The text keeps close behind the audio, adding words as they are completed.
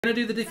Going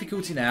to do the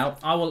difficulty now.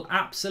 I will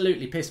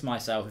absolutely piss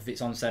myself if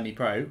it's on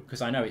semi-pro, because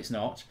I know it's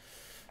not.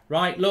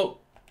 Right, look.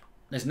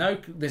 There's no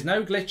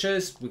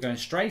glitches. We're going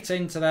straight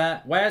into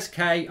there. Where's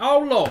K? Oh,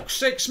 look.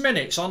 6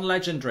 minutes on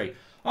Legendary.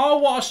 Oh,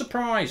 what a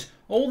surprise.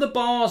 All the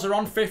bars are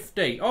on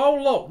 50. Oh,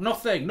 look.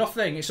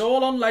 Nothing. It's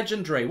all on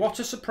Legendary. What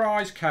a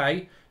surprise,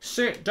 K.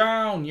 Sit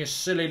down, you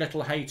silly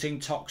little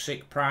hating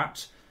toxic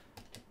prat.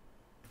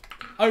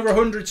 Over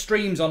 100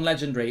 streams on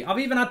Legendary. I've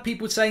even had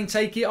people saying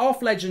take it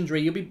off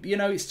Legendary. You'll be, you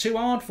know, it's too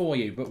hard for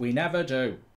you. But we never do.